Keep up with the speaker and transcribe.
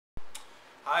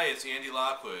Hi, it's Andy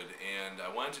Lockwood, and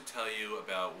I wanted to tell you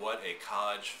about what a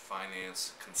college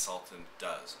finance consultant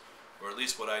does, or at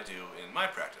least what I do in my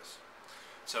practice.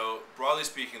 So, broadly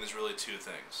speaking, there's really two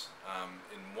things.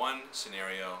 In one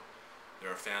scenario,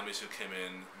 there are families who come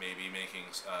in maybe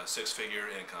making six-figure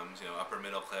incomes, upper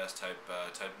middle class type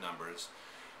numbers,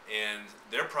 and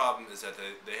their problem is that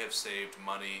they have saved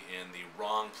money in the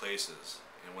wrong places.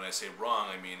 And when I say wrong,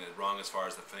 I mean wrong as far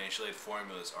as the financial aid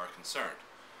formulas are concerned,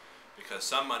 because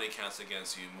some money counts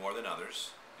against you more than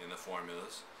others in the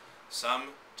formulas. Some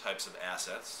types of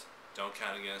assets don't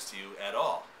count against you at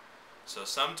all. So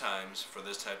sometimes for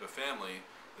this type of family,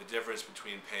 the difference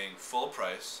between paying full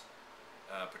price,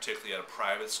 particularly at a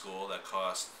private school that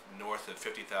costs north of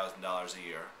 $50,000 a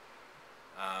year,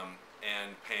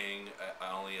 and paying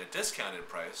only a discounted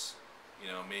price,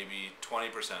 maybe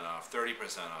 20% off,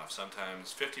 30% off,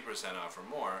 sometimes 50% off or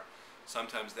more,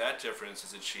 sometimes that difference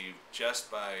is achieved just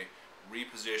by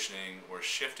repositioning or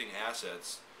shifting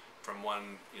assets from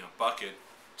one bucket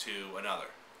to another.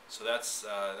 So that's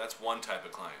one type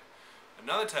of client.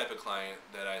 Another type of client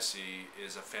that I see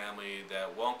is a family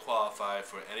that won't qualify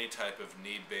for any type of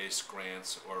need-based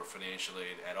grants or financial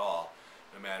aid at all,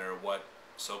 no matter what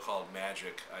so-called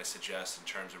magic I suggest in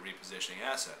terms of repositioning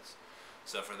assets.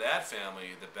 So for that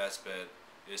family, the best bet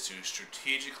is to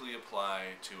strategically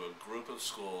apply to a group of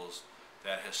schools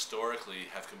that historically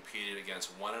have competed against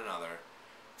one another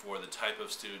for the type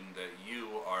of student that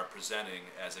you are presenting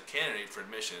as a candidate for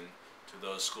admission to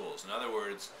those schools. In other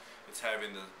words, it's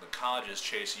having the colleges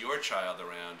chase your child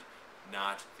around,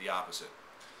 not the opposite.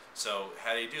 So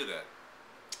how do you do that?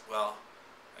 Well,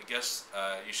 I guess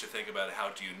you should think about how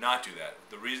do you not do that.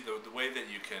 The way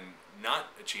that you can not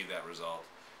achieve that result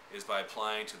is by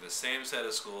applying to the same set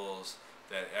of schools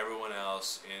that everyone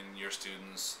else in your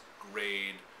students'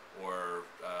 grade or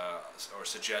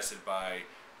suggested by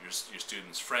your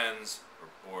students' friends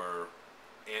or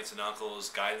aunts and uncles,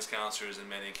 guidance counselors in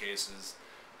many cases.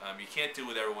 You can't do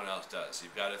what everyone else does.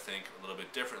 You've got to think a little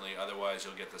bit differently, otherwise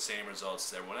you'll get the same results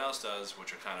that everyone else does,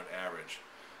 which are kind of average.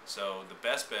 So the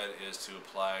best bet is to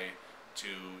apply to,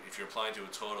 if you're applying to a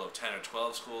total of 10 or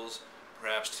 12 schools,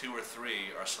 perhaps 2 or 3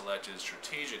 are selected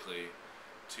strategically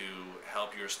to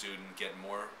help your student get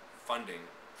more funding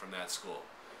from that school.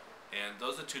 And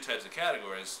those are the two types of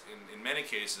categories. In many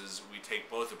cases, we take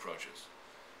both approaches.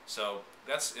 So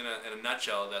that's, in a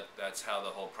nutshell, that's how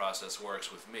the whole process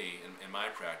works with me in my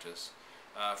practice.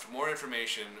 For more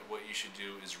information, what you should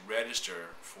do is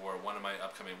register for one of my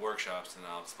upcoming workshops, and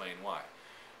I'll explain why.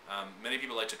 Many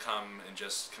people like to come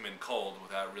in cold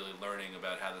without really learning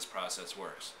about how this process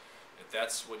works. If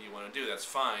that's what you want to do, that's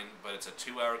fine, but it's a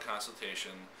 2-hour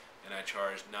consultation, and I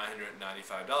charge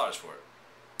 $995 for it.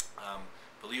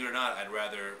 Believe it or not, I'd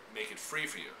rather make it free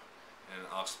for you, and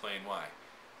I'll explain why.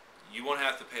 You won't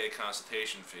have to pay a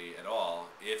consultation fee at all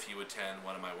if you attend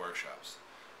one of my workshops.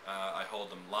 I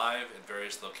hold them live at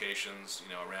various locations,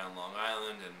 around Long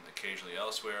Island and occasionally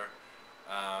elsewhere.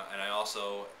 And I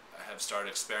also have started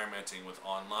experimenting with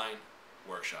online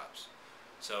workshops.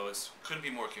 So it couldn't be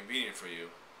more convenient for you.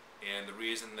 And the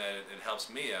reason that it helps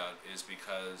me out is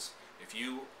because if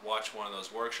you watch one of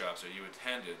those workshops or you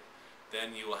attend it,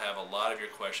 then you will have a lot of your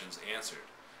questions answered.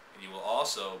 And you will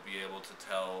also be able to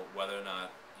tell whether or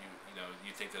not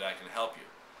you think that I can help you.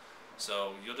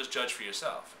 So you'll just judge for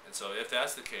yourself. And so if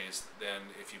that's the case,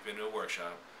 then if you've been to a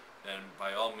workshop, then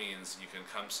by all means you can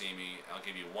come see me. I'll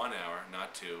give you 1 hour,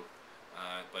 not 2,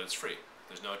 but it's free.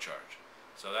 There's no charge.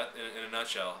 So that, in a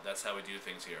nutshell, that's how we do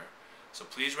things here. So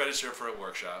please register for a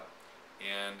workshop,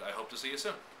 and I hope to see you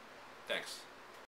soon. Thanks.